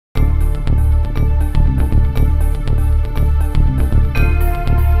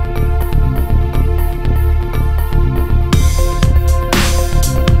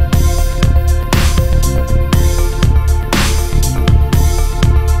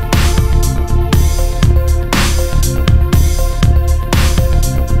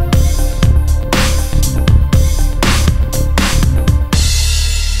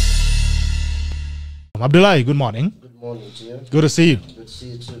Abdulahi, good morning. Good morning to you. Good to see you. Good to see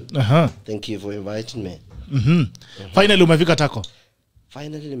you too. Uh-huh. Thank you for inviting me. Finally umefika Tako.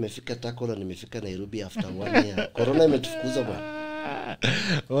 Finally nimefika Tako na nimefika Nairobi after 1 year. Corona imetufukuza bwana.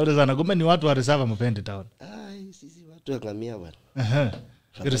 Wale sana kumbe ni watu wa reserve mpende town. Sisi watu wangamia bwana.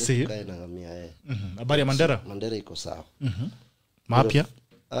 Good to see you. Kae na ngamia Habari ya Mandera? Mandera iko sawa. Mapya?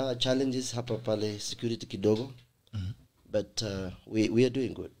 Challenges hapa pale, security kidogo. But we are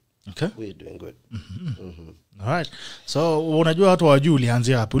doing good. Okay. We are doing good. All right. So unajua watu wajui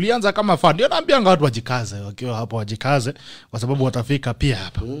ulianzia hapo. Ulianza kama fan. Ndio naambianga watu wajikaze, wakiwa hapo wajikaze kwa sababu watafika pia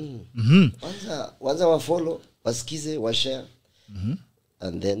hapa. Wanza wa follow, wasikize, wa share.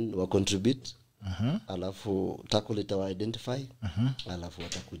 And then wa contribute. Alafu Tako litawa identify. Alafu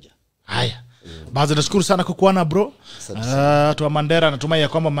watakuja. Haya. Baadhi nashukuru sana kukuana bro. Watu wa Mandera natumai ya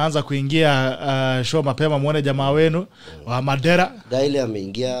kwamba mmeanza kuingia show mapema, muone jamaa wenu wa Mandera. Daily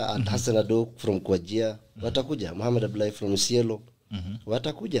ameingia, Hassan Ado from Kwajia watakuja, Mohamed Abdullahi from Cielo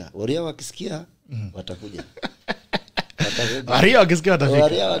watakuja, Waria wakisikia watakuja. Waria wakisikia watafika.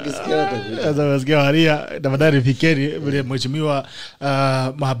 Waria wakisikia watakuja. Sasa wasikia Waria na badari fikiri vile mheshimiwa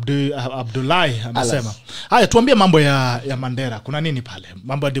Abdullahi amesema. Haya, tuambie mambo ya Mandera. Kuna nini pale?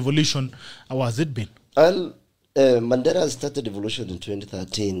 Mambo ya devolution, how has it been? Well, Mandera started devolution in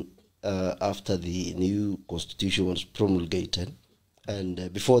 2013 after the new constitution was promulgated.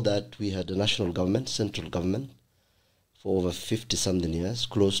 And before that, we had a national government, central government, for over 50-something years,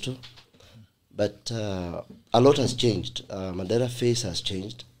 close to. But a lot has changed. Mandera face has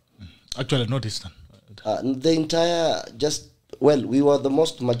changed. Actually, not Eastern. The entire, we were the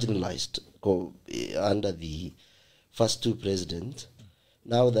most marginalized under the first two presidents.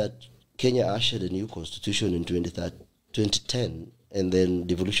 Now that Kenya ushered a new constitution in 2010, and then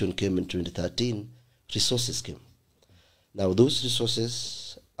devolution came in 2013, resources came. Now those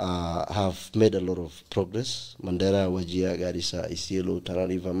resources have made a lot of progress. Mandera, Wajir, Garissa, Isiolo, Tana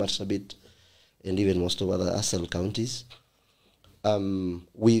River, Marsabit, and even most of other ASAL counties.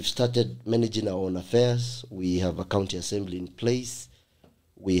 We've started managing our own affairs. We have a county assembly in place.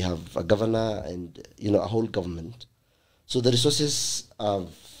 We have a governor and a whole government. So the resources have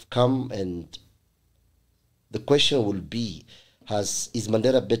come, and the question will be, is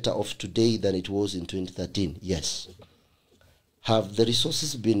Mandera better off today than it was in 2013? Yes. Have the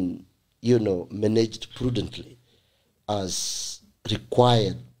resources been, managed prudently as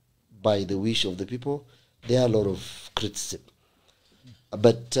required by the wish of the people? There are a lot of criticism.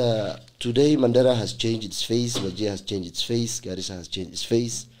 But today Mandera has changed its face, Wajir has changed its face, Garissa has changed its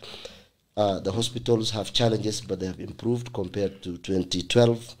face. The hospitals have challenges, but they have improved compared to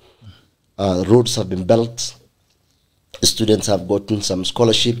 2012. Roads have been built. Students have gotten some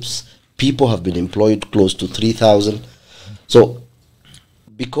scholarships. People have been employed, close to 3,000. So,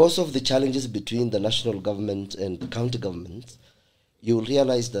 because of the challenges between the national government and the county governments, you will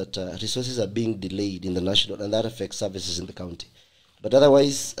realize that resources are being delayed in the national, and that affects services in the county. But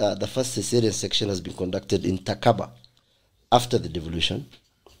otherwise, the first cesarean section has been conducted in Takaba after the devolution.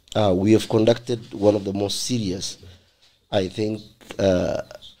 We have conducted one of the most serious, I think,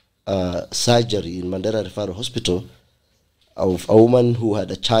 surgery in Mandera Referral Hospital of a woman who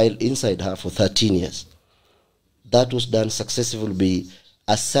had a child inside her for 13 years. That was done successfully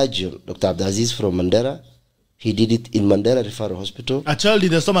by a surgeon, Dr. Abdulaziz from Mandera. He did it in Mandera Referral Hospital. A child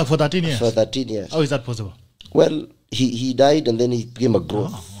in the stomach for 13 years? For 13 years. How is that possible? Well, he died, and then he became a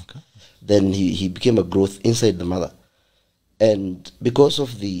growth. Oh, okay. Then he became a growth inside the mother. And because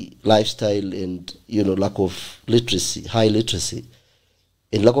of the lifestyle and, lack of literacy, high literacy,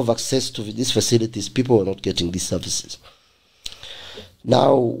 and lack of access to these facilities, people were not getting these services.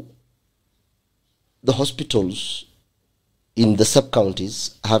 Now, the hospitals in the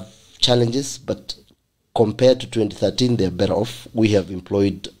sub-counties have challenges, but compared to 2013, they're better off. We have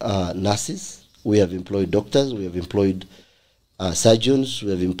employed nurses, we have employed doctors, we have employed surgeons,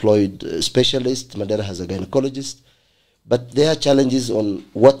 we have employed specialists. Mandera has a gynecologist. But there are challenges on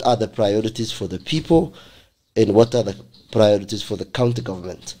what are the priorities for the people and what are the priorities for the county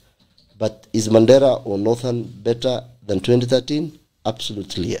government. But is Mandera or Northern better than 2013?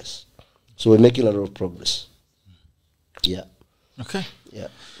 Absolutely yes. So we're making a lot of progress. Yeah. Okay. Yeah.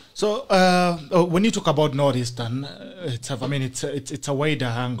 So when you talk about Northeastern, it's a wider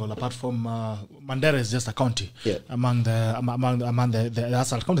angle. Apart from Mandera is just a county among the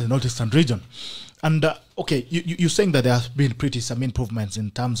ASAL county, the Northeastern region. And okay, you're saying that there have been some improvements in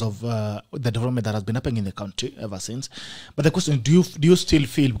terms of the development that has been happening in the country ever since. But the question, do you still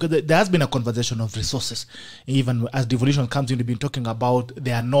feel, because there has been a conversation of resources, even as devolution comes in, we've been talking about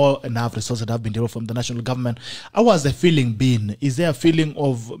there are not enough resources that have been developed from the national government. How has the feeling been? Is there a feeling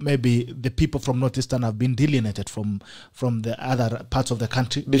of maybe the people from Northeastern have been delineated from the other parts of the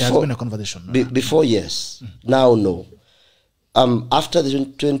country? There has been a conversation. Before, yes. Now, no. After the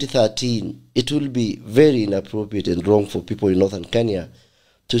 2013, it will be very inappropriate and wrong for people in northern Kenya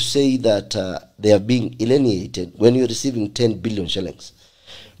to say that they are being alienated when you're receiving 10 billion shillings.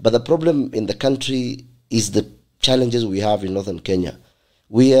 But the problem in the country is the challenges we have in northern Kenya.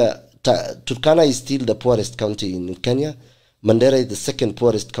 Turkana is still the poorest county in Kenya. Mandera is the second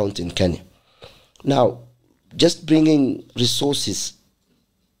poorest county in Kenya. Now, just bringing resources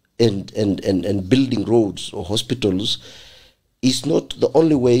and building roads or hospitals is not the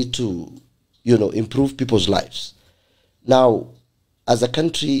only way to, improve people's lives. Now, as a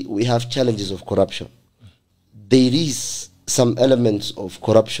country, we have challenges of corruption. There is some elements of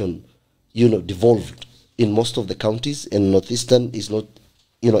corruption, devolved in most of the counties, and Northeastern is not,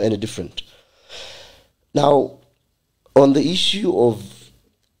 any different. Now, on the issue of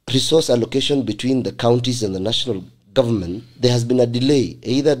resource allocation between the counties and the national government, there has been a delay,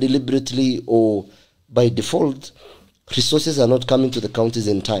 either deliberately or by default. Resources are not coming to the counties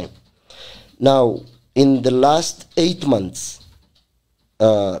in time. Now, in the last 8 months,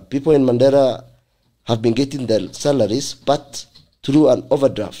 people in Mandera have been getting their salaries, but through an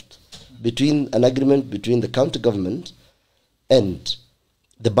overdraft, an agreement between the county government and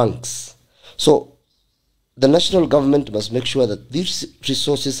the banks. So, the national government must make sure that these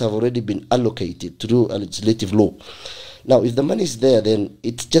resources have already been allocated through a legislative law. Now, if the money is there, then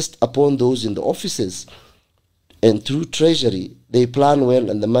it's just upon those in the offices and through treasury, they plan well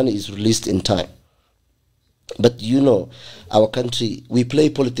and the money is released in time. But our country, we play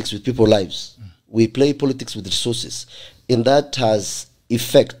politics with people's lives. We play politics with resources. And that has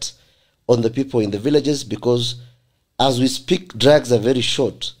effect on the people in the villages, because as we speak, drugs are very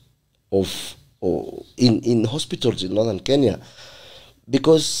short in hospitals in northern Kenya,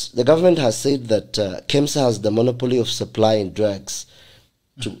 because the government has said that KEMSA has the monopoly of supplying drugs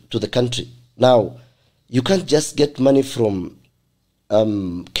to the country. Now, you can't just get money from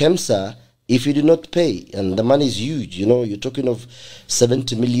KEMSA if you do not pay, and the money is huge. You're talking of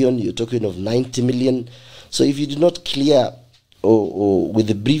 70 million, you're talking of 90 million. So if you do not clear or with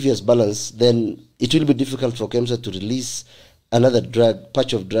the previous balance, then it will be difficult for KEMSA to release another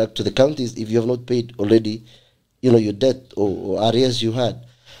patch of drug to the counties if you have not paid already, your debt or arrears you had.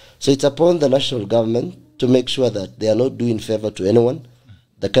 So it's upon the national government to make sure that they are not doing favor to anyone.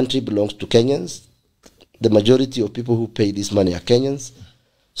 The country belongs to Kenyans. The majority of people who pay this money are Kenyans.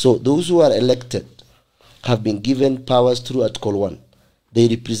 So those who are elected have been given powers through Article 1. They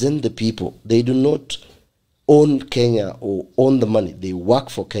represent the people. They do not own Kenya or own the money. They work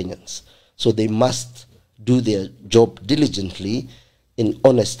for Kenyans. So they must do their job diligently and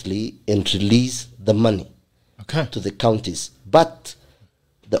honestly and release the money to the counties. But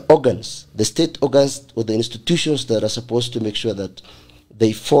the organs, the state organs or the institutions that are supposed to make sure that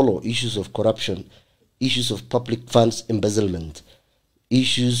they follow issues of corruption, issues of public funds embezzlement,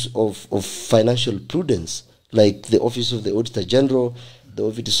 issues of financial prudence, like the Office of the Auditor General, the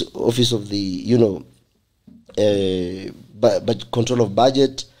Office of the, Control of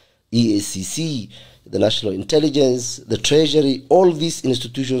Budget, EACC, the National Intelligence, the Treasury. All these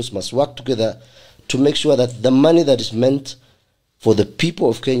institutions must work together to make sure that the money that is meant for the people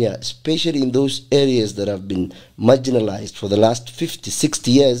of Kenya, especially in those areas that have been marginalized for the last 50,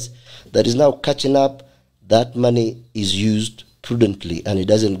 60 years, that is now catching up, that money is used prudently and it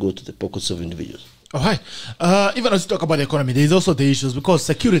doesn't go to the pockets of individuals. All right. Even as you talk about the economy, there's also the issues, because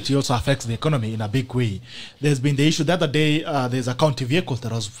security also affects the economy in a big way. There's been the issue the other day, there's a county vehicle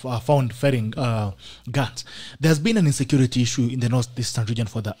that was found ferrying guns. There's been an insecurity issue in the northeastern region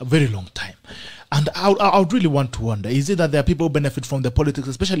for a very long time. And I would really want to wonder, is it that there are people who benefit from the politics,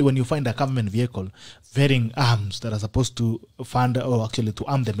 especially when you find a government vehicle ferrying arms that are supposed to fund or actually to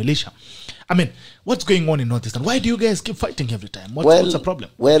arm the militia? I mean, what's going on in Northeastern? Why do you guys keep fighting every time? What's the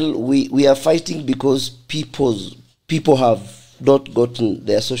problem? Well, we are fighting because people have not gotten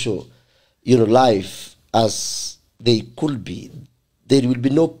their social, life as they could be. There will be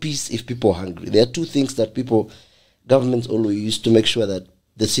no peace if people are hungry. There are two things that governments always use to make sure that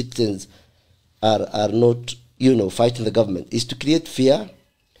the citizens are not, fighting the government, is to create fear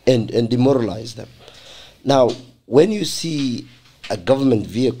and demoralize them. Now, when you see a government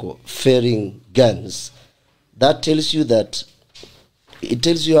vehicle ferrying guns, that tells you that it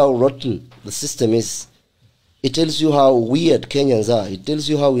tells you how rotten the system is. It tells you how weird Kenyans are. It tells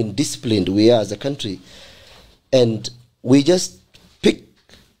you how indisciplined we are as a country. And we just pick,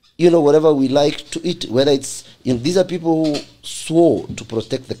 whatever we like to eat, whether it's, these are people who swore to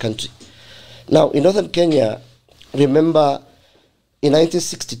protect the country. Now, in northern Kenya, remember, in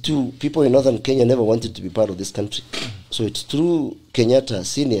 1962, people in northern Kenya never wanted to be part of this country. So it's through Kenyatta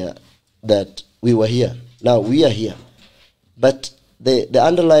Senior that we were here. Now we are here. But the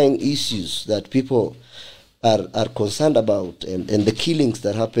underlying issues that people are concerned about, and the killings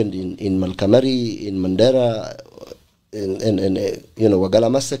that happened in Malkamari, in Mandera, and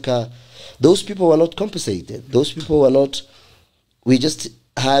Wagala massacre, those people were not compensated. Those people were not, we just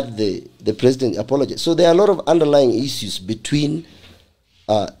had the president apologize. So there are a lot of underlying issues between,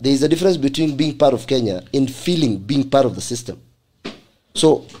 there is a difference between being part of Kenya and feeling being part of the system.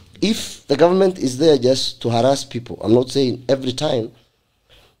 So if the government is there just to harass people, I'm not saying every time,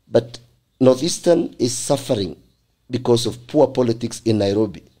 but Northeastern is suffering because of poor politics in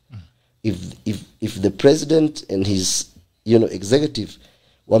Nairobi. If the president and his executive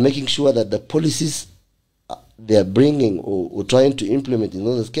were making sure that the policies they are bringing or trying to implement in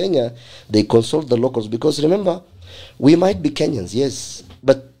Northern Kenya, they consult the locals. Because remember, we might be Kenyans, yes,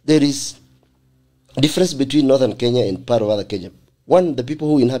 but there is a difference between Northern Kenya and part of other Kenya. One, the people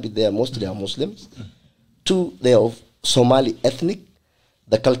who inhabit there mostly are Muslims. Two, they are of Somali ethnic.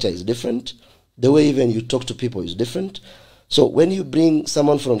 The culture is different. The way even you talk to people is different. So when you bring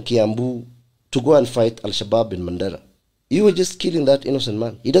someone from Kiambu to go and fight Al-Shabaab in Mandera, you are just killing that innocent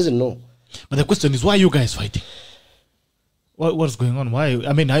man. He doesn't know. But the question is, why are you guys fighting? What's going on? Why?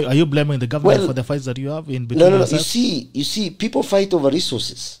 I mean, are you blaming the government for the fights that you have in between? No. You see, people fight over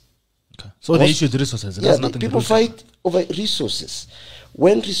resources. Okay. So the issue is resources. People fight over resources.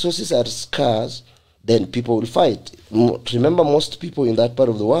 When resources are scarce, then people will fight. Remember, most people in that part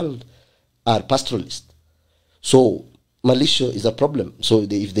of the world are pastoralists. So militia is a problem. So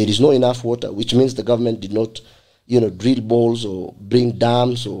if there is not enough water, which means the government did not, drill balls or bring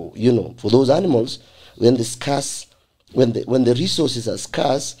dams or, for those animals, when the resources are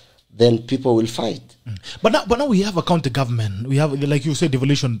scarce, then people will fight. But now we have a county government. We have, like you said,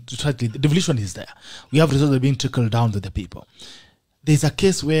 devolution. The devolution is there. We have resources being trickled down to the people. There's a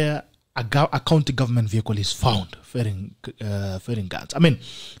case where a county government vehicle is found ferrying guns. I mean,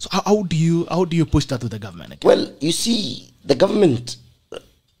 so how do you push that to the government again? Well, you see, the government,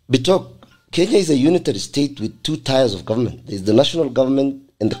 Kenya is a unitary state with two tiers of government. There's the national government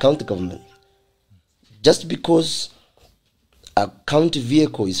and the county government. Just because a county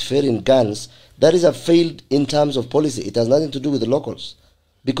vehicle is ferrying guns, that is a failed in terms of policy. It has nothing to do with the locals.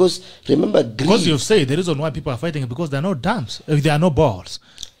 Because remember, because you've said the reason why people are fighting is because there are no dams, there are no balls.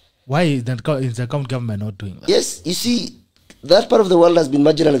 Why is the county government not doing that? Yes, you see, that part of the world has been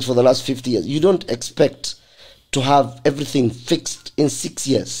marginalized for the last 50 years. You don't expect to have everything fixed in 6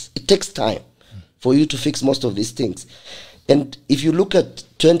 years. It takes time for you to fix most of these things. And if you look at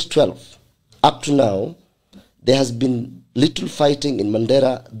 2012, up to now, there has been little fighting in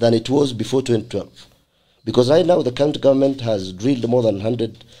Mandera than it was before 2012. Because right now the county government has drilled more than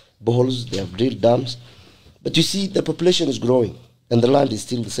 100 boreholes, they have drilled dams. But you see, the population is growing and the land is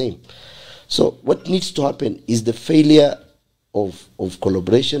still the same. So what needs to happen is the failure of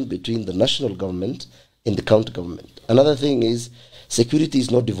collaboration between the national government and the county government. Another thing is security is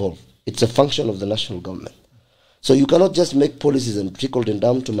not devolved. It's a function of the national government. So you cannot just make policies and trickle them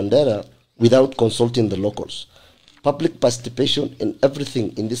down to Mandera without consulting the locals. Public participation in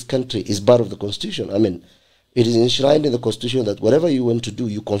everything in this country is part of the constitution. I mean, it is enshrined in the constitution that whatever you want to do,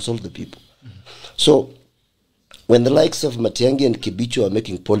 you consult the people. So when the likes of Matiang'i and Kibicho are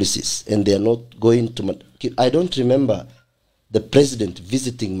making policies and they are not going to, I don't remember the president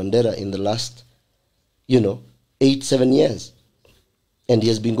visiting Mandera in the last, 8-7 years. And he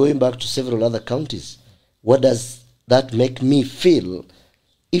has been going back to several other counties. What does that make me feel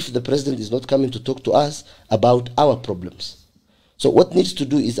if the president is not coming to talk to us about our problems? So what needs to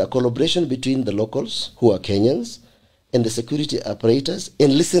do is a collaboration between the locals, who are Kenyans, and the security operators,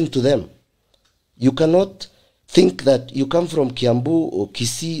 and listen to them. You cannot think that you come from Kiambu or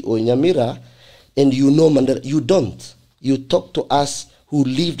Kisii or Nyamira and you know Mandera. You don't. You talk to us who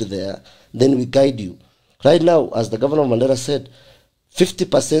lived there, then we guide you. Right now, as the governor of Mandera said,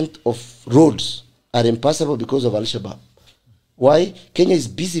 50% of roads are impassable because of Al-Shabaab. Why? Kenya is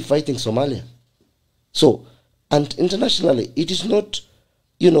busy fighting Somalia. So, and internationally, it is not,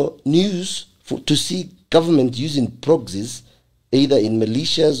 news to see government using proxies, either in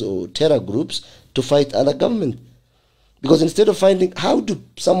militias or terror groups, to fight other government. Because instead of finding, how do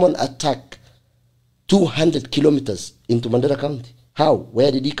someone attack 200 kilometers into Mandera County? How?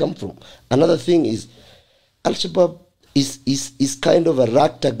 Where did he come from? Another thing is, Al-Shabaab is kind of a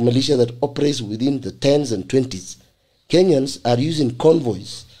ragtag militia that operates within the 10s and 20s. Kenyans are using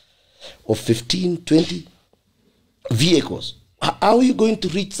convoys of 15, 20 vehicles. How are you going to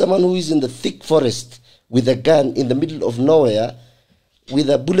reach someone who is in the thick forest with a gun in the middle of nowhere with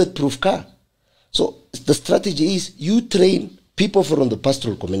a bulletproof car? So the strategy is you train people from the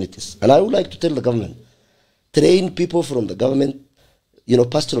pastoral communities. And I would like to tell the government, train people from the government,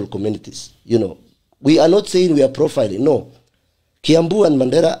 pastoral communities. We are not saying we are profiling. No. Kiambu and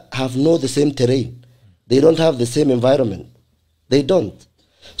Mandera have the same terrain. They don't have the same environment. They don't.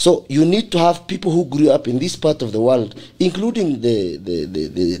 So you need to have people who grew up in this part of the world, including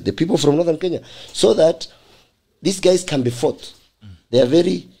the people from northern Kenya, so that these guys can be fought. They are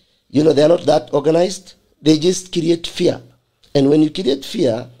very, they are not that organized. They just create fear. And when you create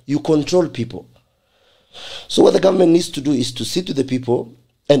fear, you control people. So what the government needs to do is to sit with the people.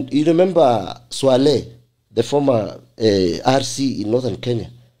 And you remember Swale, the former RC in northern Kenya.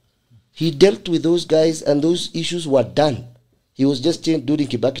 He dealt with those guys and those issues were done. He was just during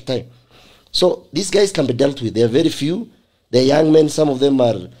Kibaki time. So these guys can be dealt with. They are very few. They're young men. Some of them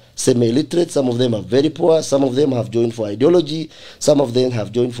are semi-illiterate. Some of them are very poor. Some of them have joined for ideology. Some of them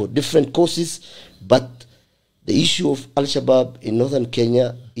have joined for different causes. But the issue of Al-Shabaab in northern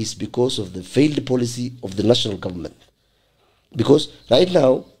Kenya is because of the failed policy of the national government. Because right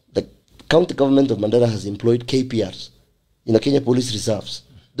now, the county government of Mandera has employed KPRs, Kenya Police Reserves.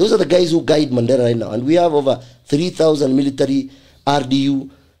 Those are the guys who guide Mandera right now. And we have over 3,000 military, RDU,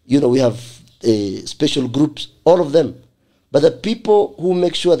 we have special groups, all of them. But the people who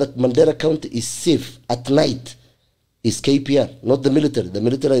make sure that Mandera County is safe at night is KPR, not the military. The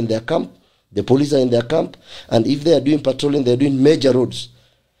military are in their camp, the police are in their camp, and if they are doing patrolling, they are doing major roads.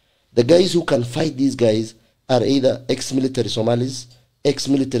 The guys who can fight these guys are either ex-military Somalis,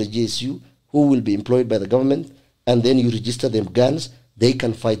 ex-military GSU, who will be employed by the government, and then you register them guns, they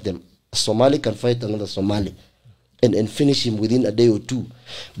can fight them. A Somali can fight another Somali and finish him within a day or two.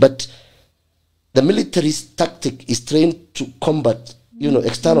 But the military's tactic is trained to combat,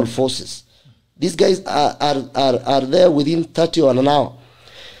 external forces. These guys are there within 30 or an hour.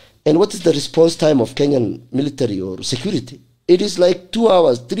 And what is the response time of Kenyan military or security? It is like 2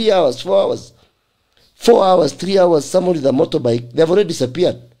 hours, 3 hours, 4 hours. 4 hours, 3 hours, someone with a motorbike, they have already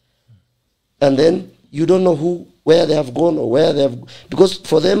disappeared. And then you don't know where they have gone or where they have... Because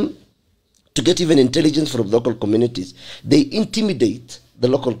for them to get even intelligence from local communities, they intimidate the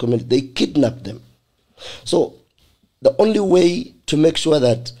local community. They kidnap them. So the only way to make sure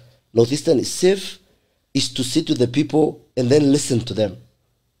that Northeastern is safe is to sit with the people and then listen to them.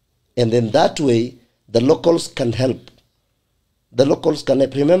 And then that way, the locals can help. The locals can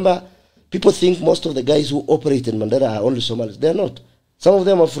help. Remember, people think most of the guys who operate in Mandera are only Somalis. They are not. Some of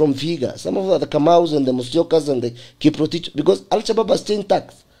them are from Viga. Some of them are the Kamaus and the Musyokas and the Kiprotich. Because Al-Shabaab has changed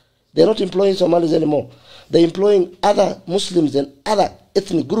tax. They're not employing Somalis anymore. They're employing other Muslims and other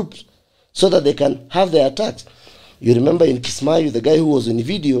ethnic groups so that they can have their attacks. You remember in Kismayu, the guy who was in the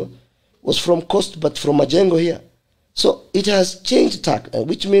video was from Coast but from Majengo here. So it has changed tack,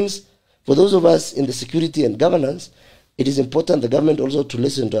 which means for those of us in the security and governance, it is important the government also to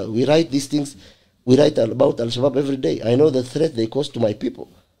listen to us. We write these things, we write about Al-Shabaab every day. I know the threat they cause to my people.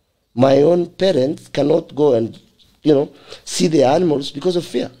 My own parents cannot go and, see their animals because of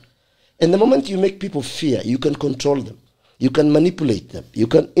fear. And the moment you make people fear, you can control them. You can manipulate them. You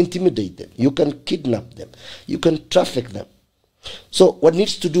can intimidate them. You can kidnap them. You can traffic them. So what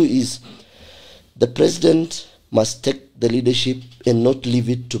needs to do is the president must take the leadership and not leave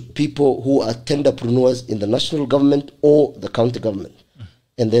it to people who are tenderpreneurs in the national government or the county government,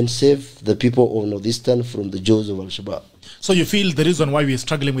 and then save the people of Northeastern from the jaws of Al-Shabaab. So you feel the reason why we are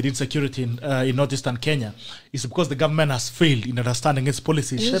struggling with insecurity in Northeastern Kenya is because the government has failed in understanding its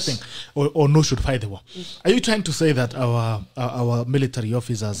policy shaping or no should fight the war. Are you trying to say that our military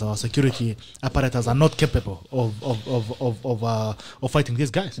officers, our security apparatus are not capable of fighting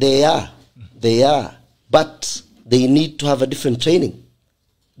these guys? They are. But they need to have a different training.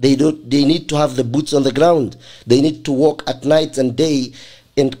 They need to have the boots on the ground. They need to walk at night and day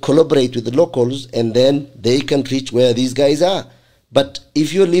and collaborate with the locals, and then they can reach where these guys are. But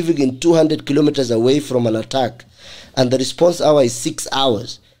if you're living in 200 kilometers away from an attack and the response hour is 6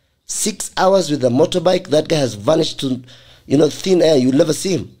 hours, 6 hours with a motorbike, that guy has vanished to thin air. You'll never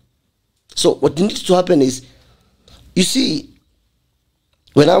see him. So what needs to happen is, you see,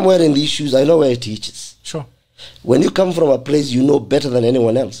 when I'm wearing these shoes, I know where it teaches. Sure. When you come from a place, you know better than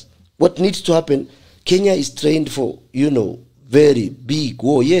anyone else. What needs to happen, Kenya is trained for, very big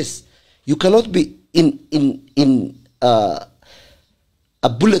war. Yes, you cannot be in a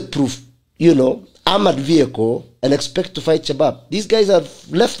bulletproof, armored vehicle and expect to fight Shabab. These guys have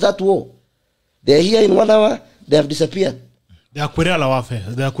left that war. They are here in 1 hour, they have disappeared. They are guerrilla warfare.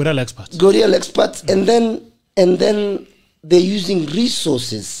 They are guerrilla experts. Guerrilla experts, and then they're using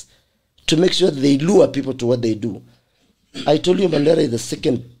resources to make sure that they lure people to what they do. I told you Mandera is the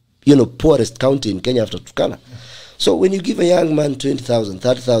second, poorest county in Kenya after Turkana. So when you give a young man 20,000,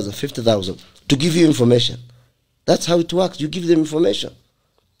 30,000, 50,000 to give you information, that's how it works. You give them information.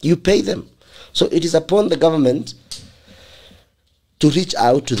 You pay them. So it is upon the government to reach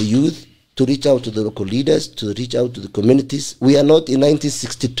out to the youth, to reach out to the local leaders, to reach out to the communities. We are not in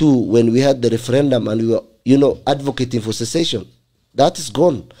 1962 when we had the referendum and we were, advocating for secession. That is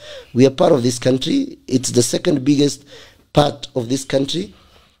gone. We are part of this country. It's the second biggest part of this country.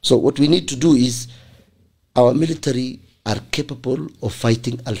 So what we need to do is, our military are capable of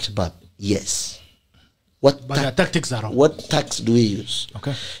fighting Al-Shabaab. Yes. But their tactics are wrong. What tactics do we use?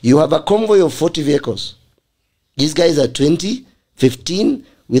 Okay. You have a convoy of 40 vehicles. These guys are 20, 15,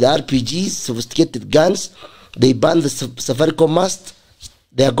 with RPGs, sophisticated guns. They burn the Safaricom mast.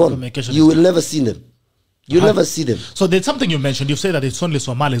 They are gone. You will never see them. You'll never see them. So there's something you mentioned. You've said that it's only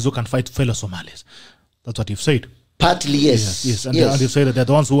Somalis who can fight fellow Somalis. That's what you've said. Partly, yes. Yes. And you say that they're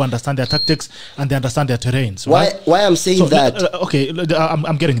the ones who understand their tactics and they understand their terrains. Right? Why I'm saying that?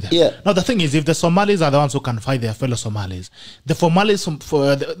 I'm getting there. Yeah. Now, the thing is, if the Somalis are the ones who can fight their fellow Somalis, the Somalis,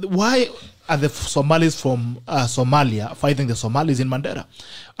 why are the Somalis from Somalia fighting the Somalis in Mandera?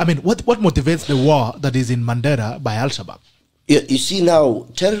 I mean, what motivates the war that is in Mandera by Al-Shabaab? You see now,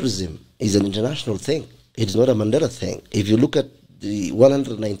 terrorism is an international thing. It is not a Mandera thing. If you look at the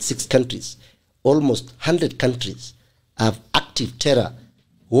 196 countries, almost 100 countries have active terror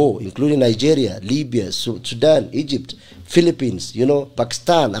war, including Nigeria, Libya, Sudan, Egypt, Philippines,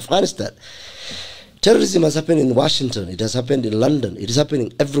 Pakistan, Afghanistan. Terrorism has happened in Washington. It has happened in London. It is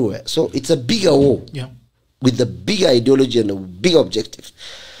happening everywhere. So it's a bigger war with a bigger ideology and a big objective.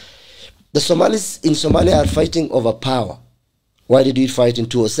 The Somalis in Somalia are fighting over power. Why did we fight in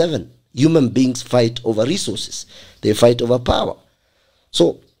 2007? Human beings fight over resources. They fight over power.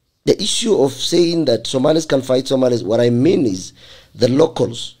 So the issue of saying that Somalis can fight Somalis, what I mean is the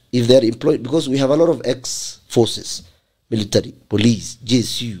locals, if they're employed, because we have a lot of ex-forces, military, police,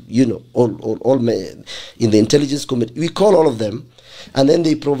 GSU, all in the intelligence committee. We call all of them, and then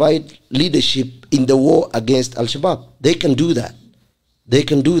they provide leadership in the war against Al-Shabaab. They can do that. They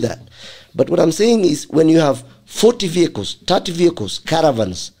can do that. But what I'm saying is, when you have 40 vehicles, 30 vehicles,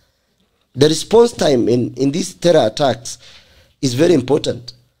 caravans, the response time in these terror attacks is very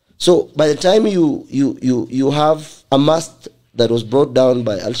important. So by the time you have a mast that was brought down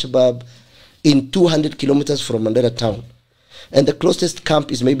by Al-Shabaab in 200 kilometers from Mandera town, and the closest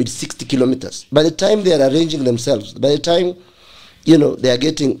camp is maybe 60 kilometers. By the time they are arranging themselves, by the time they are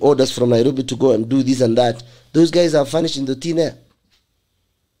getting orders from Nairobi to go and do this and that, those guys are vanished in the thin air.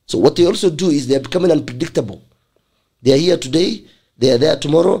 So what they also do is they are becoming unpredictable. They are here today, they are there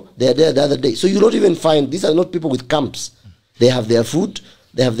tomorrow, they are there the other day. So you don't even find, these are not people with camps. They have their food,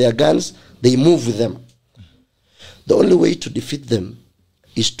 they have their guns, they move with them. The only way to defeat them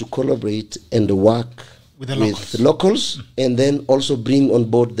is to collaborate and work with the locals and then also bring on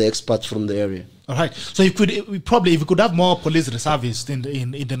board the experts from the area. All right. So if we could have more police reservists in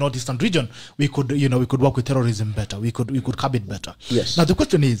the northeastern region, we could work with terrorism better. We could curb it better. Yes. Now the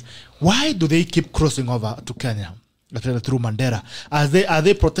question is, why do they keep crossing over to Kenya through Mandera? Are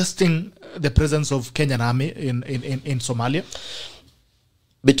they protesting the presence of Kenyan army in Somalia?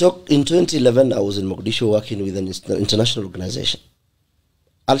 In 2011, I was in Mogadishu working with an international organization.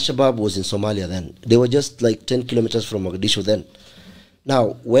 Al-Shabaab was in Somalia then. They were just like 10 kilometers from Mogadishu then.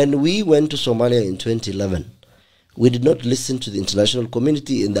 Now, when we went to Somalia in 2011, we did not listen to the international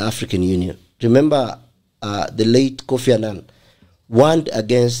community in the African Union. Remember, the late Kofi Annan warned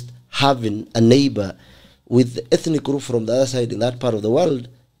against having a neighbor with the ethnic group from the other side in that part of the world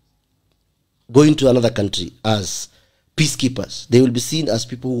going to another country as peacekeepers. They will be seen as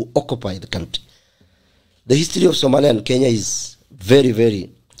people who occupy the country. The history of Somalia and Kenya is very, very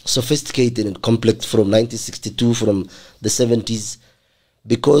sophisticated and complex from 1962, from the 70s,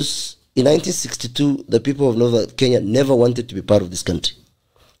 because in 1962, the people of Northern Kenya never wanted to be part of this country.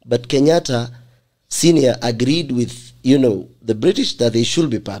 But Kenyatta Senior agreed with, the British that they should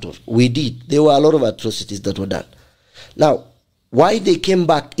be part of. We did. There were a lot of atrocities that were done. Now, why they came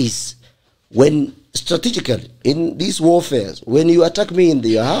back is when strategically in these warfares, when you attack me in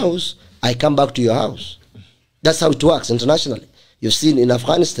your house, I come back to your house. That's how it works internationally. You've seen in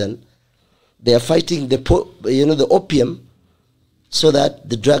Afghanistan, they are fighting the opium so that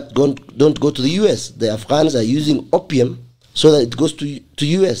the drugs don't go to the US. The Afghans are using opium so that it goes to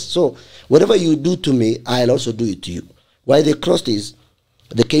US. So whatever you do to me, I'll also do it to you. Why they crossed is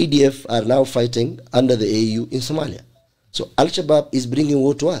the KDF are now fighting under the AU in Somalia. So Al-Shabaab is bringing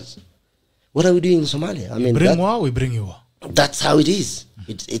war to us. What are we doing in Somalia? I mean, bring war, we bring you war. That's how it is.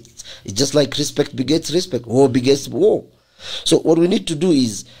 It's just like respect begets respect, war begets war. So what we need to do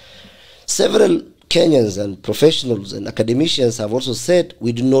is, several Kenyans and professionals and academicians have also said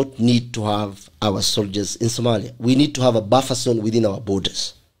we do not need to have our soldiers in Somalia. We need to have a buffer zone within our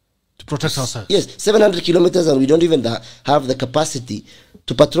borders. To protect ourselves. Yes, 700 kilometers, and we don't even have the capacity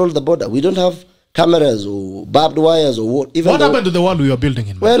to patrol the border. We don't have cameras or barbed wires or what. Even what happened to the wall we are building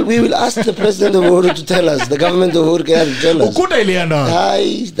in? Well, we will ask the president of Uhuru to tell us, the government of Uhuru to tell us.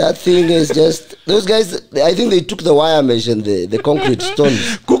 That thing is just, those guys, I think they took the wire mesh and the concrete stones.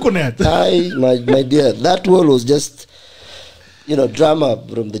 My dear, that wall was just, drama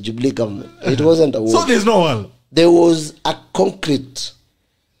from the Jubilee government. It wasn't a wall. So there's no wall? There was a concrete,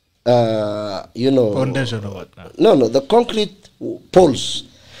 foundation or what? No, the concrete poles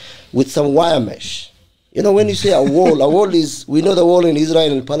with some wire mesh. When you say a wall is, we know the wall in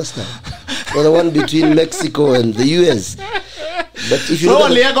Israel and Palestine, or the one between Mexico and the US. But if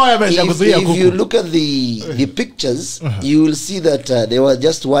you look at the pictures, you will see that they were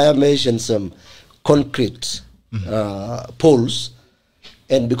just wire mesh and some concrete poles.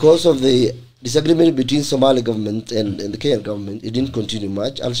 And because of the disagreement between Somali government and the Kenyan government, it didn't continue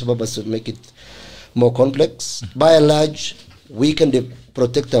much. Al-Shabaab has to make it more complex. By and large, we can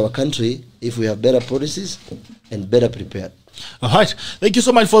protect our country if we have better policies and better prepared. All right. Thank you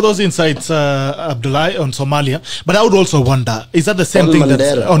so much for those insights, Abdullahi, on Somalia. But I would also wonder, is that the same thing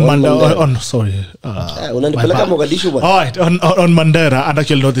that's on Mandera? All right, on Mandera and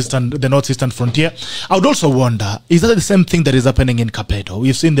actually the northeastern frontier. I would also wonder, is that the same thing that is happening in Kapedo?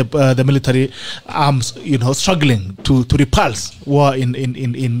 We've seen the military arms, struggling to repulse war in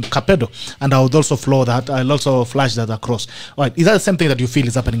Kapedo, and I would also I'll also flash that across. All right, is that the same thing that you feel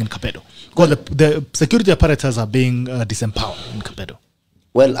is happening in Kapedo? Because the security apparatus are being disempowered in Kapedo.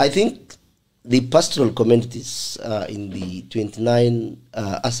 Well, I think the pastoral communities in the 29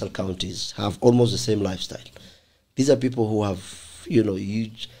 ASAL counties have almost the same lifestyle. These are people who have,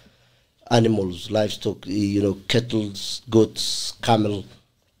 huge animals, livestock, cattle, goats, camel,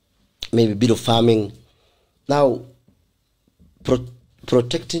 maybe a bit of farming. Now,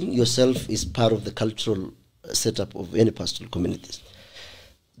 protecting yourself is part of the cultural setup of any pastoral communities.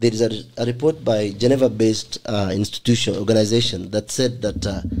 There is a report by Geneva-based organization that said that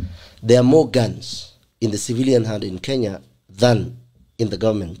there are more guns in the civilian hand in Kenya than in the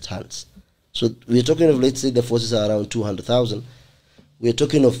government hands. So we're talking of, let's say the forces are around 200,000. We're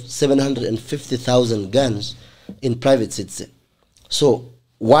talking of 750,000 guns in private citizen. So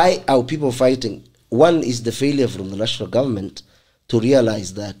why are people fighting? One is the failure from the national government to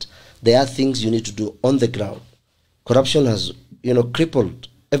realize that there are things you need to do on the ground. Corruption has, crippled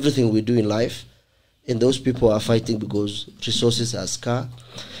everything we do in life, and those people are fighting because resources are scarce.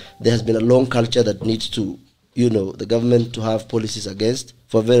 There has been a long culture that needs to, the government to have policies against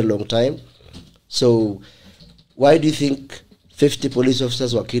for a very long time. So why do you think 50 police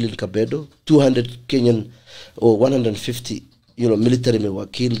officers were killed in Kapedo, 200 Kenyan or 150, military men were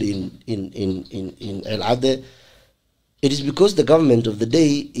killed in El Ade? It is because the government of the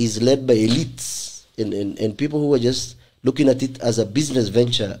day is led by elites and people who are just looking at it as a business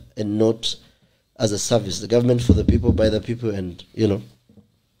venture and not as a service. The government for the people, by the people, and,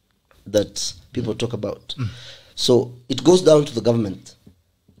 that people talk about. So it goes down to the government.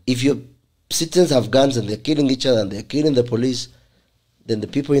 If your citizens have guns and they're killing each other and they're killing the police, then the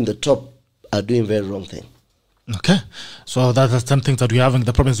people in the top are doing very wrong thing. Okay, so that's some things that we're having,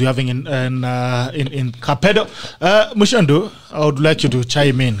 the problems we're having in Kapedo. Muchendu, I would like you to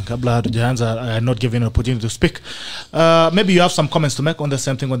chime in. Kabla Jahanza, I'm not giving an opportunity to speak. Maybe you have some comments to make on the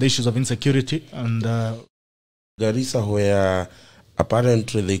same thing, on the issues of insecurity and Garissa, where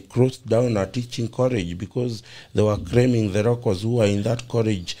apparently they closed down a teaching college because they were claiming the rockers who are in that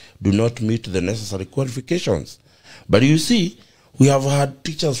college do not meet the necessary qualifications. But you see, we have had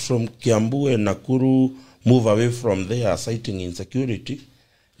teachers from Kiambu and Nakuru move away from there, citing insecurity,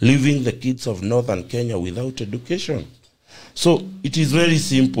 leaving the kids of northern Kenya without education. So it is very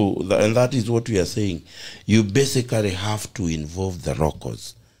simple, and that is what we are saying. You basically have to involve the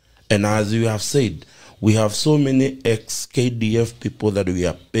rockers. And as you have said, we have so many ex-KDF people that we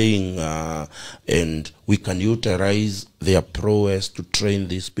are paying, and we can utilize their prowess to train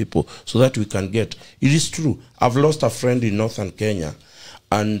these people so that we can get. It is true. I've lost a friend in northern Kenya,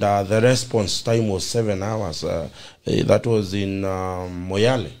 and the response time was 7 hours. That was in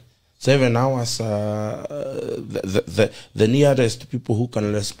Moyale. 7 hours, the nearest people who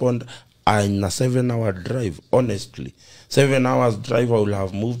can respond are in a 7-hour drive, honestly. 7 hours drive, I will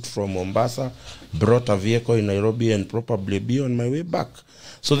have moved from Mombasa, brought a vehicle in Nairobi, and probably be on my way back.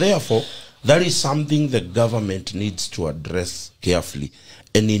 So therefore, that is something the government needs to address carefully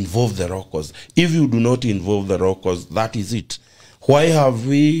and involve the Rocos. If you do not involve the Rocos, that is it. Why have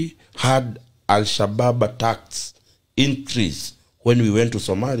we had Al-Shabaab attacks increase when we went to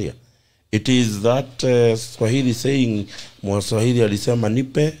Somalia? It is that Swahili saying, Swahili alisema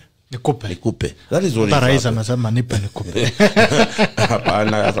nipe Nikupe. Nikupe. That is what it is. Raisi amesema nipe nikupe.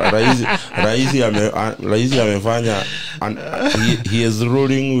 Hapana, Raisi amefanya, he is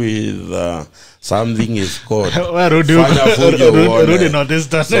ruling with something is called fanya fujo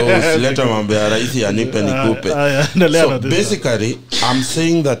uone. So leta mambo ya Raisi anipe nikupe. So basically, I'm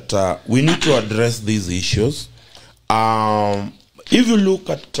saying that we need to address these issues. If you look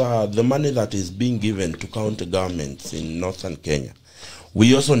at the money that is being given to county governments in northern Kenya,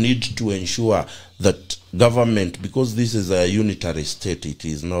 we also need to ensure that government, because this is a unitary state, it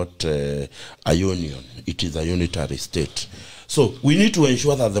is not a union, it is a unitary state. So we need to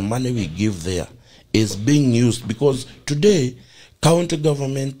ensure that the money we give there is being used, because today county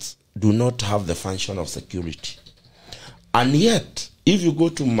governments do not have the function of security. And yet, if you go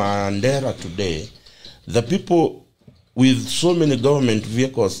to Mandera today, the people with so many government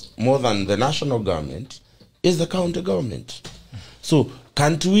vehicles, more than the national government, is the county government. So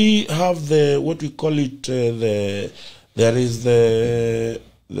can't we have what we call it, there is the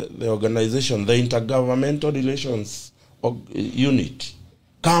organization, the Intergovernmental Relations Unit,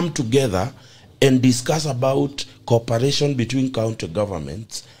 come together and discuss about cooperation between county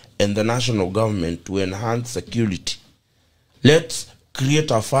governments and the national government to enhance security. Let's create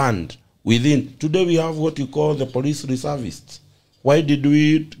a fund within. Today we have what you call the police reservists. Why did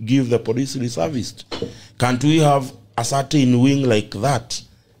we give the police reservists? Can't we have a certain wing like that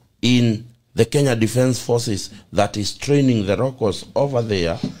in the Kenya Defense Forces that is training the Rocos over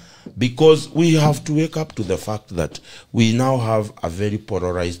there? Because we have to wake up to the fact that we now have a very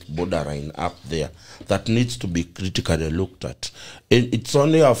polarized borderline up there that needs to be critically looked at. And it's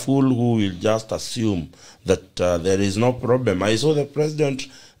only a fool who will just assume that there is no problem. I saw the president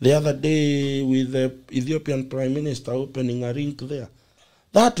the other day with the Ethiopian Prime Minister opening a rink there.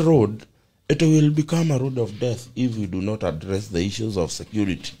 That road, it will become a road of death if we do not address the issues of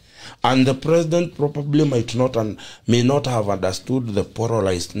security. And the president probably may not have understood the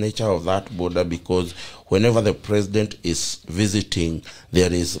polarized nature of that border, because whenever the president is visiting,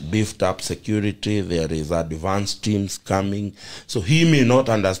 there is beefed up security, there is advanced teams coming. So he may not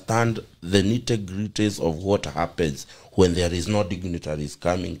understand the nitty-gritties of what happens when there is no dignitaries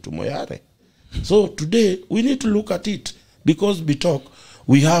coming to Moyale. So today, we need to look at it, because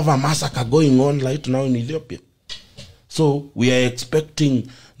we have a massacre going on right now in Ethiopia. So we are expecting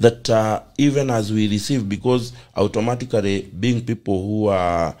that even as we receive, because automatically being people who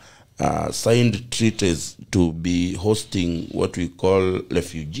are signed treaties to be hosting what we call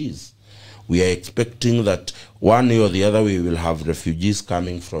refugees, we are expecting that one way or the other we will have refugees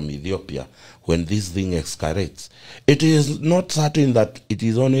coming from Ethiopia when this thing escalates. It is not certain that it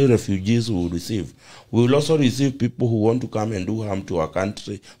is only refugees who will receive. We will also receive people who want to come and do harm to our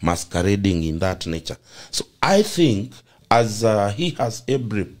country, masquerading in that nature. So I think, as he has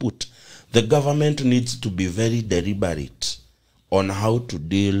ably put, the government needs to be very deliberate on how to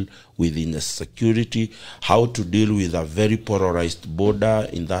deal with insecurity, how to deal with a very polarized border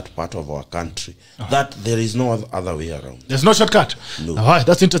in that part of our country. That there is no other way around. There's no shortcut. No. All right,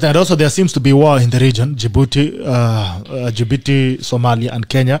 that's interesting. And also there seems to be war in the region, Djibouti, Somalia, and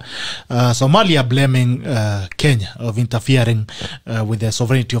Kenya. Somalia blaming Kenya of interfering with the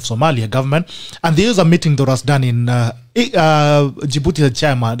sovereignty of Somalia government. And there is a meeting that was done in Djibouti.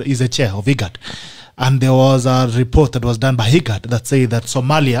 Is a chair of IGAD. And there was a report that was done by IGAD that said that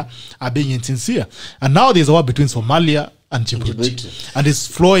Somalia are being insincere. And now there's a war between Somalia and Djibouti. And it's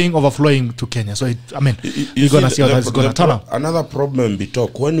overflowing to Kenya. So, you're going to see how that's going to turn out. Another problem,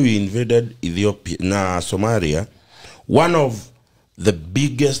 when we invaded Somalia, one of the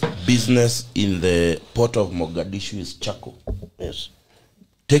biggest business in the port of Mogadishu is Chaco. Yes.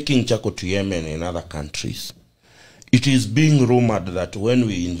 Taking Chaco to Yemen and other countries. It is being rumored that when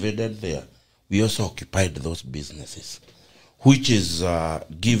we invaded there, we also occupied those businesses, which is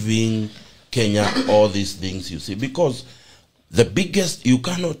giving Kenya all these things, you see, because you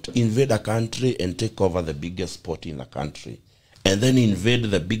cannot invade a country and take over the biggest port in the country and then invade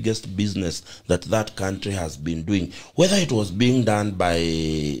the biggest business that country has been doing, whether it was being done by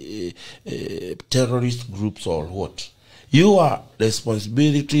terrorist groups or what. Your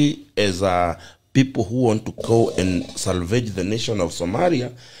responsibility as people who want to go and salvage the nation of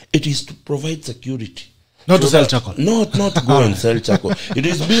Somalia, it is to provide security. Not to sell charcoal. Not go and sell charcoal. It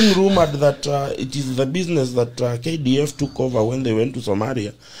is being rumored that it is the business that KDF took over when they went to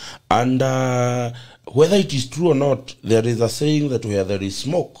Somalia. And whether it is true or not, there is a saying that where there is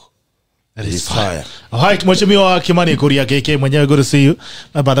smoke, there is fire. All right, Mheshimiwa KIMANI KURIA KK, mwenyewe, good to see you.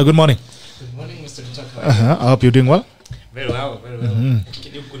 My brother, good morning. Good morning, Mr. Chaka. I hope you're doing well. Very well, very well.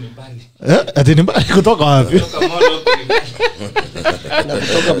 Kidogo ni mbali. Ati ni mbali kutoka wapi? Kutoka Molo Na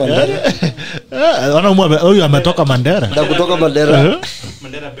kutoka Mandera. Wana huyu ametoka Mandera. Na kutoka Mandera.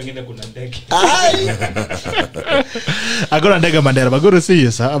 Mandera pengine kuna ndege. Akona ndege Mandera. But good to see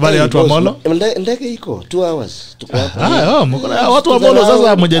you, sir. Habari watu wa Molo? Ndege iko 2 hours. Tuko hapa. Watu wa Molo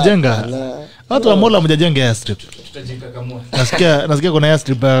sasa mjajenga. Watu wa Molo mjajenga airstrip. Tutajikakamua. Nasikia kuna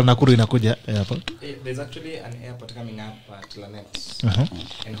airstrip Nakuru inakuja airport. There's actually an airport coming up at Lanet.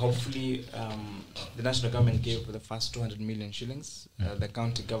 And hopefully the national government gave the first 200 million shillings. The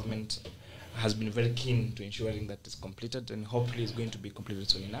county government has been very keen to ensuring that it's completed, and hopefully it's going to be completed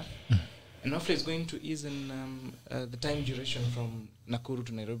soon enough. And hopefully it's going to ease in the time duration from Nakuru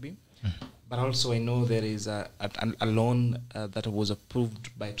to Nairobi. But also I know there is a loan that was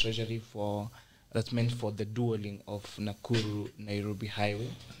approved by Treasury that's meant for the dualing of Nakuru-Nairobi highway.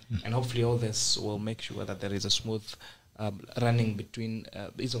 And hopefully all this will make sure that there is a smooth running between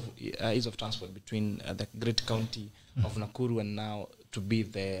ease of transport between the great county of Nakuru and now to be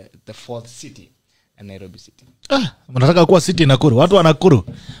the fourth city, and Nairobi city. Mnataka kuwa city Nakuru. Watu wa Nakuru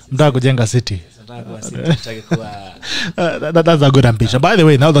mtaka kujenga city. That's a good ambition. By the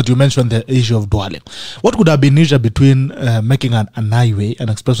way, now that you mentioned the issue of dwelling, what could have been easier between making an highway, an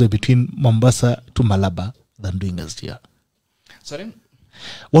expressway between Mombasa to Malaba than doing SGR? Sorry?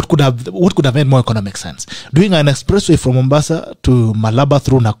 What could have made more economic sense? Doing an expressway from Mombasa to Malaba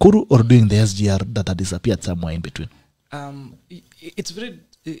through Nakuru, or doing the SGR that had disappeared somewhere in between? It's very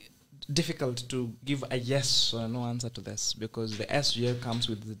difficult to give a yes or no answer to this, because the SGR comes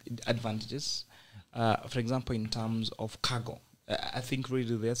with advantages. For example, in terms of cargo, I think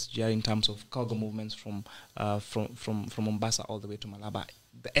really the SGR in terms of cargo movements from Mombasa all the way to Malaba,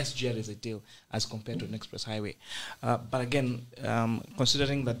 the SGR is a deal as compared to an express highway. But again,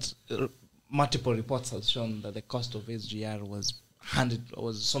 considering that multiple reports have shown that the cost of SGR was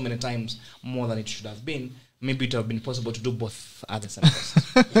so many times more than it should have been, maybe it would have been possible to do both at the same cost.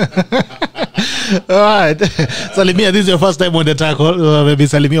 All right. Salimia, this is your first time on the tackle. Maybe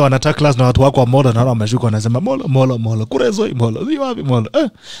Salimia on attack class na watu wako wa Molo na wameshuka wanasema Molo. Kurezoi Molo. Ziwapi Molo.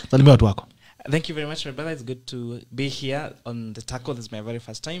 Salimia watu wako. Thank you very much, my brother. It's good to be here on the tackle. This is my very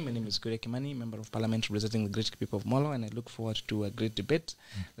first time. My name is Kuria KIMANI, Member of Parliament representing the great people of Molo, and I look forward to a great debate.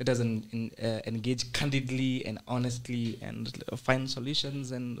 Let us engage candidly and honestly and find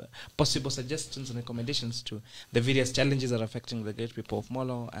solutions and possible suggestions and recommendations to the various challenges that are affecting the great people of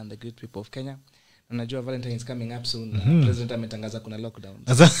Molo and the great people of Kenya. And najua Valentine is coming up soon. President ametangaza kuna lockdown.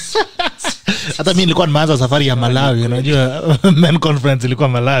 Hata mimi nilikuwa nimeanza safari ya Malawi, unajua men conference ilikuwa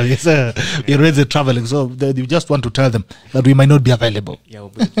Malawi. So we already traveling, so you just want to tell them that we might not be available. Yeah,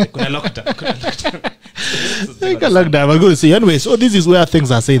 kuna lockdown. Take a lockdown. We're going to see. Anyway, so this is where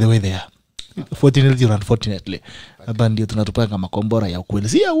things are say the way they are. Fortunately or unfortunately. Hapa ndio tunatupanga makombora ya ukweli.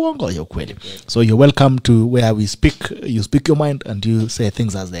 Si ya uongo, ya ukweli. So you're welcome to where we speak. You speak your mind and you say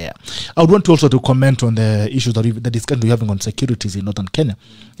things as they are. I would want to also to comment on the issues that the discussion we're having on securities in northern Kenya,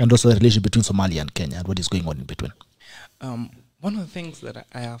 and also the relationship between Somalia and Kenya and what is going on in between. One of the things that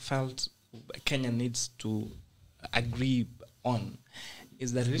I have felt Kenya needs to agree on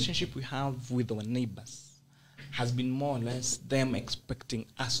is the relationship we have with our neighbors has been more or less them expecting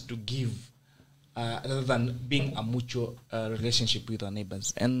us to give rather than being a mutual relationship with our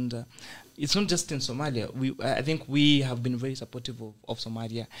neighbors. And it's not just in Somalia. I think we have been very supportive of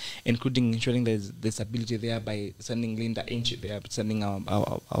Somalia, including ensuring there's stability there by sending Linda Ainchi there, sending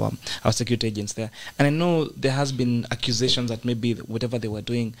our security agents there. And I know there has been accusations that maybe whatever they were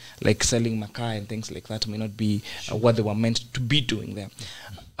doing, like selling Makai and things like that, may not be what they were meant to be doing there.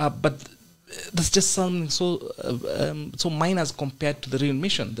 But that's just something so minor as compared to the real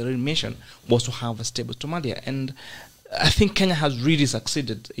mission. The real mission was to have a stable Somalia, and I think Kenya has really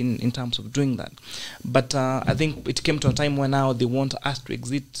succeeded in terms of doing that. But I think it came to a time where now they want us to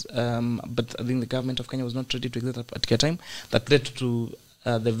exit, but I think the government of Kenya was not ready to exit at a particular time. That led to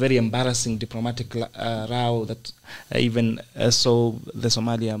the very embarrassing diplomatic row that even saw the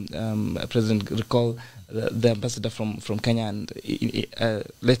Somalia president recall the ambassador from Kenya and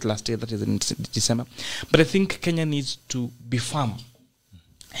late last year, that is in December. But I think Kenya needs to be firm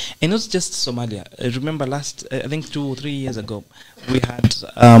And not just Somalia. I remember I think 2 or 3 years ago, we had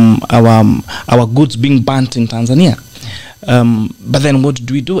our goods being burnt in Tanzania. But then what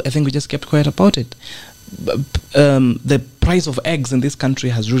did we do? I think we just kept quiet about it. The price of eggs in this country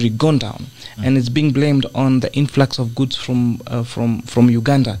has really gone down, and it's being blamed on the influx of goods from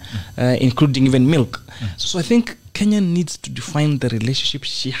Uganda, including even milk. So I think Kenya needs to define the relationship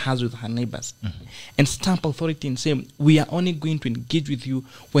she has with her neighbors and stamp authority and say, we are only going to engage with you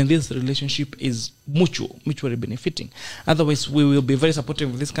when this relationship is mutually benefiting. Otherwise, we will be very supportive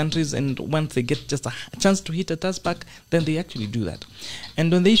of these countries, and once they get just a chance to hit a task back, then they actually do that.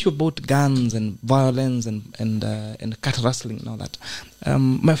 And on the issue about guns and violence and cat rustling and all that,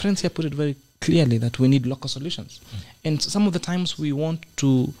 my friends here put it very clearly that we need local solutions. And some of the times we want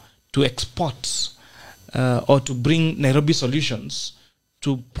to export or to bring Nairobi solutions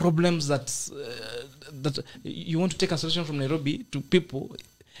to problems that you want to take a solution from Nairobi to people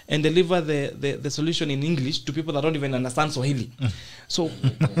and deliver the solution in English to people that don't even understand Swahili. So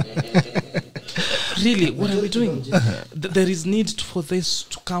really, what are we doing? There is need for this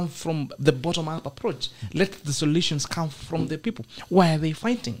to come from the bottom-up approach. Let the solutions come from the people. Why are they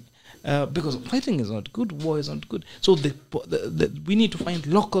fighting? Because fighting is not good, war is not good. So we need to find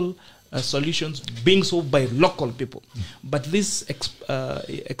local solutions being solved by local people. But this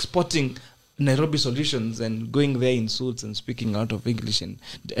exporting Nairobi solutions and going there in suits and speaking out of English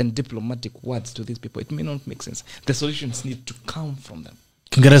and diplomatic words to these people, it may not make sense. The solutions need to come from them.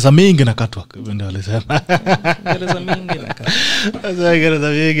 Kiingereza mingi na katwa ndio alisema. Kiingereza mingi na katwa.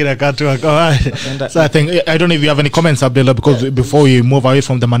 Kiingereza mingi na katwa. So I think, I don't know if you have any comments, Abdullah, because before we move away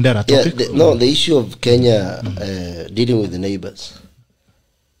from the Mandela topic. The issue of Kenya dealing with the neighbors.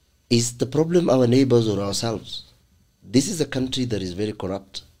 Is the problem our neighbors or ourselves? This is a country that is very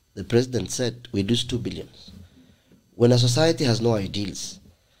corrupt. The president said we lose 2 billion. When a society has no ideals,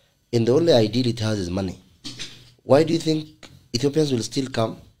 and the only ideal it has is money, why do you think Ethiopians will still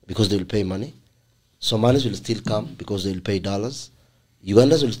come? Because they will pay money. Somalis will still come because they will pay dollars.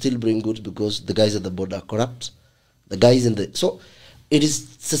 Ugandans will still bring goods because the guys at the border are corrupt. The guys so it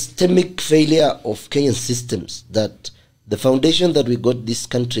is systemic failure of Kenyan systems that the foundation that we got this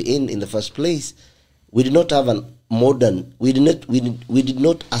country in the first place, we did not have a modern, we did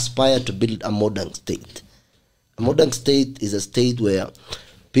not aspire to build a modern state. A modern state is a state where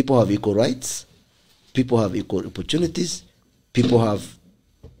people have equal rights, people have equal opportunities, people have,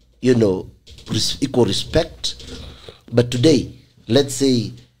 equal respect. But today, let's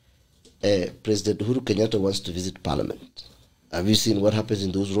say President Uhuru Kenyatta wants to visit Parliament. Have you seen what happens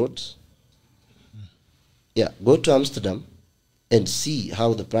in those roads? Yeah, go to Amsterdam and see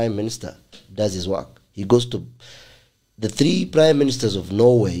how the Prime Minister does his work. He goes to the 3 Prime Ministers of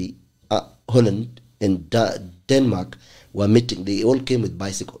Norway, Holland, and Denmark were meeting. They all came with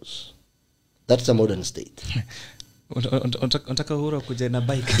bicycles. That's a modern state. Unataka Uhuru kuja na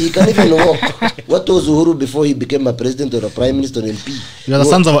bike. He can't even walk. What was Uhuru before he became a president or a prime minister or MP? He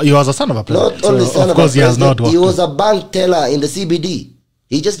was a son of a president. Not only son of a president, he has not worked. He was a bank teller in the CBD.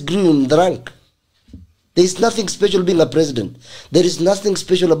 He just grew in the rank. There is nothing special being a president. There is nothing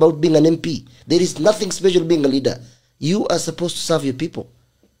special about being an MP. There is nothing special being a leader. You are supposed to serve your people.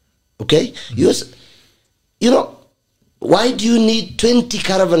 Okay? Why do you need 20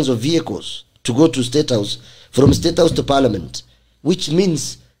 caravans of vehicles to go to State House, from State House to Parliament? Which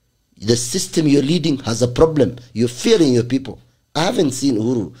means the system you're leading has a problem. You're failing your people. I haven't seen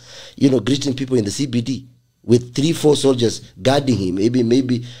Uhuru, greeting people in the CBD with 3-4 soldiers guarding him.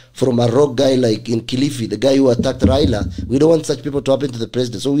 Maybe from a rogue guy like in Kilifi, the guy who attacked Raila. We don't want such people to happen to the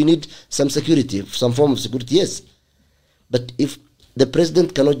president. So we need some security, some form of security, yes. But if the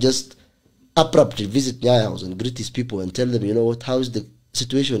president cannot just abruptly visit Nyaya House and greet his people and tell them, how is the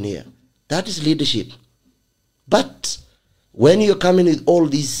situation here? That is leadership. But when you're coming with all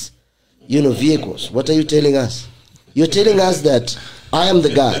these, vehicles, what are you telling us? You're telling us that I am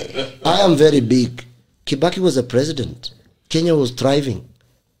the guy. I am very big. Kibaki was a president. Kenya was thriving.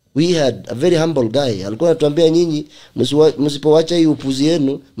 We had a very humble guy. Alikuwa anatuambia nyinyi msipoacha hii upuzi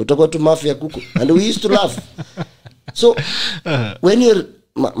yenu mtakuwa tu mafia kuku. And we used to laugh. So when you're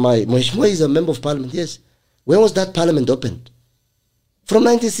my Mheshimiwa is a member of parliament, yes. When was that parliament opened? From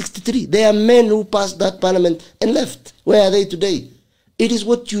 1963. There are men who passed that parliament and left. Where are they today? It is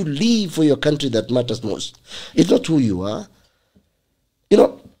what you leave for your country that matters most. It's not who you are.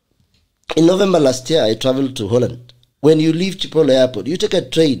 In November last year, I traveled to Holland. When you leave Chipotle Airport, you take a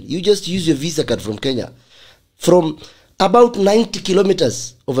train. You just use your visa card from Kenya. From about 90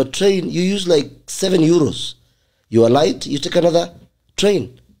 kilometers of a train, you use like 7 euros. You alight, you take another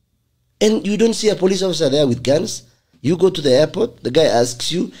train. And you don't see a police officer there with guns. You go to the airport, the guy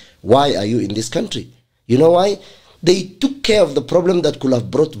asks you, why are you in this country? You know why? They took care of the problem that could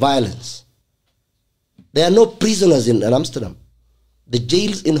have brought violence. There are no prisoners in Amsterdam. The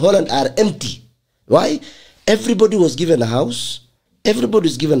jails in Holland are empty. Why? Everybody was given a house. Everybody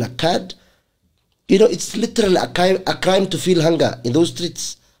was given a card. You know, it's literally a crime to feel hunger in those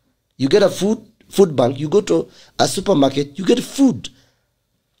streets. You get a food bank. You go to a supermarket. You get food.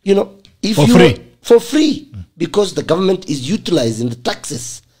 You know, if for you free. For free, because the government is utilizing the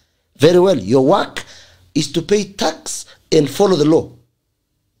taxes very well. Your work is to pay tax and follow the law.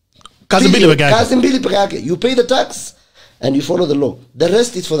 You pay the tax and you follow the law. The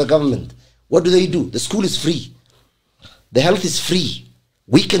rest is for the government. What do? The school is free. The health is free.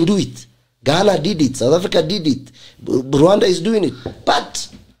 We can do it. Ghana did it. South Africa did it. Rwanda is doing it. But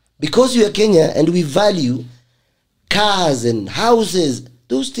because you are Kenya and we value cars and houses,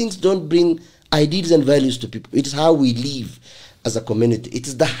 those things don't bring ideals and values to people. It is how we live as a community. It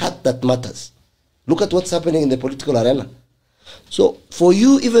is the heart that matters. Look at what's happening in the political arena. So for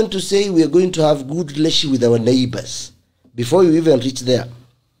you even to say we are going to have good relationship with our neighbors, before you even reach there,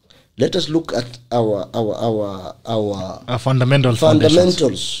 let us look at our fundamentals.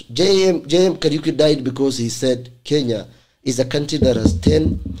 J.M. Kariuki died because he said Kenya is a country that has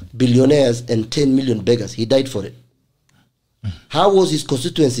 10 billionaires and 10 million beggars. He died for it. How was his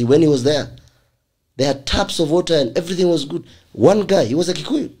constituency when he was there? They had taps of water and everything was good. One guy, he was a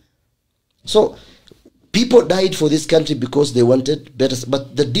Kikuyu. So people died for this country because they wanted better.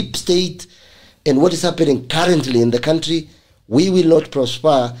 But the deep state and what is happening currently in the country, we will not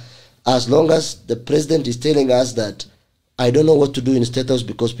prosper as long as the president is telling us that I don't know what to do in State House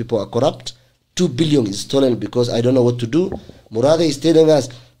because people are corrupt. 2 billion is stolen because I don't know what to do. Murade is telling us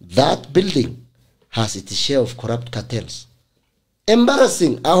that building has its share of corrupt cartels.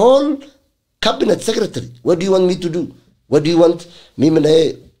 Embarrassing. A whole cabinet secretary. What do you want me to do? What do you want me?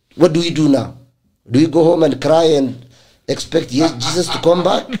 What do we do now? Do we go home and cry and expect Jesus to come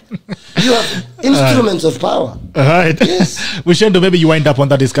back? You have instruments of power. Right. Yes. Muchendu, maybe you wind up on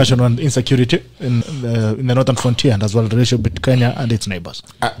that discussion on insecurity in the northern frontier and as well the relationship between Kenya and its neighbors.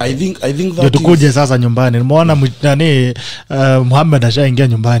 I think that tukuje sasa nyumbani. Nimeona Mohamed ashaingia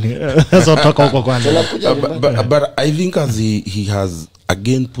nyumbani. Sasa toka huko kwanza. But I think as he has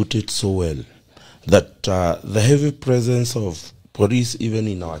again put it so well that the heavy presence of police even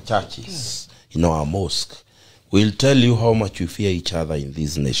in our churches, in our mosque, will tell you how much we fear each other in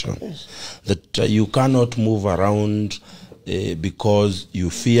this nation. Yes. That you cannot move around because you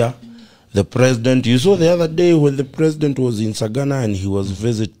fear the president. You saw the other day when the president was in Sagana and he was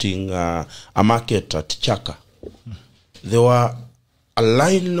visiting a market at Chaka. There were a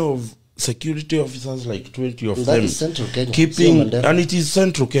line of security officers, like 20 of them, keeping, and it is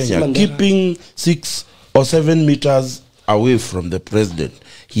Central Kenya, keeping 6 or 7 meters away from the president.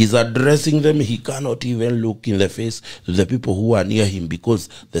 He's addressing them. He cannot even look in the face to the people who are near him because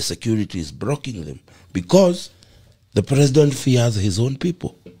the security is blocking them. Because the president fears his own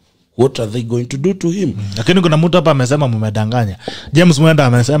people. What are they going to do to him? Lakini kuna mtu hapa amesema mmedanganya. James Mwenda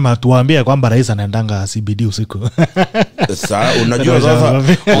amesema tuambie kwamba rais anaendanga CBD usiku. Sasa unajua sasa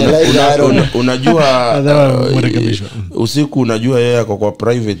unajua usiku unajua yeye ako kwa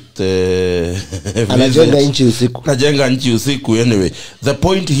private anajenga nchi usiku. Anajenga nchi usiku anyway. The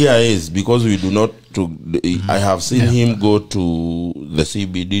point here is because we do not I have seen him go to the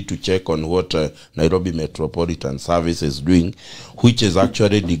CBD to check on what Nairobi Metropolitan Service is doing, which is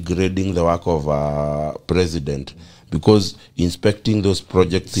actually degrading the work of president, because inspecting those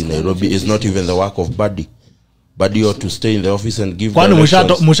projects in Nairobi is not even the work of Badi. Badi ought to stay in the office and give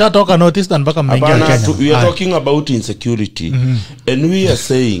directions. Mushatoka notice and mpaka mmengia Kenya. We are talking about insecurity, and we are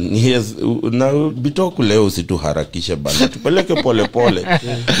saying here's now bitoku leo situharakishe bana tupeleke pole pole.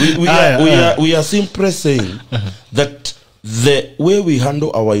 We are simply saying that the way we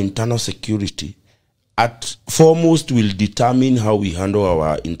handle our internal security at foremost will determine how we handle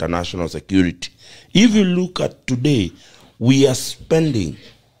our international security. If you look at today, we are spending.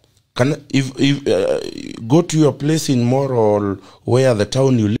 Go to your place in Moro, where the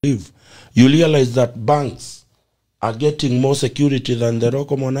town you live, you realize that banks are getting more security than the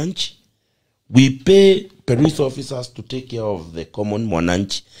local Mwananchi. We pay police officers to take care of the common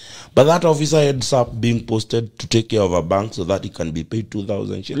Mwananchi, but that officer ends up being posted to take care of a bank so that he can be paid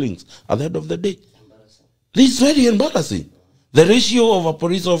 2,000 shillings at the end of the day. This is very embarrassing. The ratio of a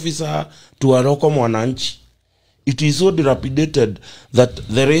police officer to a local Mwananchi, it is so dilapidated that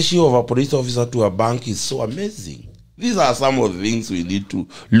the ratio of a police officer to a bank is so amazing. These are some of the things we need to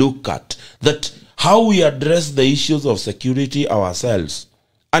look at. That how we address the issues of security ourselves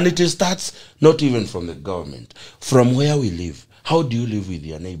And it starts not even from the government, from where we live. How do you live with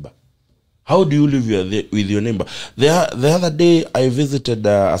your neighbor? How do you live with your neighbor? The other day, I visited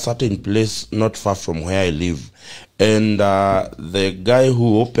a certain place not far from where I live. And the guy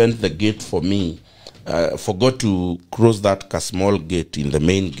who opened the gate for me forgot to close that small gate in the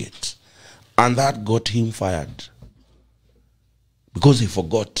main gate. And that got him fired. Because he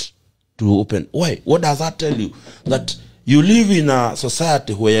forgot to open. Why? What does that tell you? That you live in a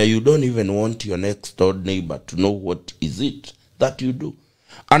society where you don't even want your next door neighbor to know what is it that you do.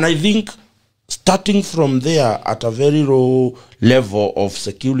 And I think starting from there at a very low level of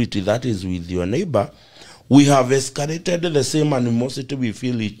security that is with your neighbor, we have escalated the same animosity we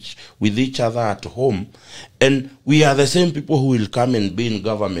feel with each other at home. And we are the same people who will come and be in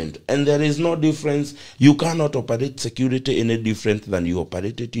government. And there is no difference. You cannot operate security any different than you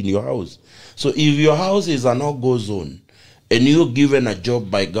operate it in your house. So if your house is a no-go zone, and you're given a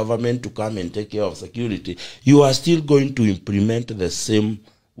job by government to come and take care of security, you are still going to implement the same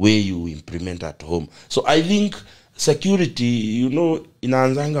way you implement at home. So I think security, you know,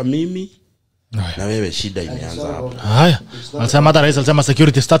 inaanzanga mimi na wewe shida imeanza hapo. Haya, alisema hata rais alisema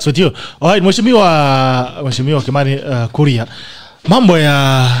security starts with you. Alright, Mheshimiwa Kimani Kuria, mambo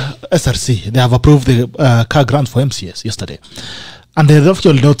ya SRC, they have approved the car grant for MCS yesterday. And the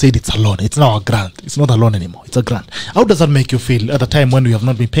official note said it's a loan. It's now a grant. It's not a loan anymore. It's a grant. How does that make you feel at a time when we have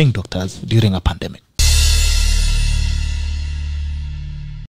not been paying doctors during a pandemic?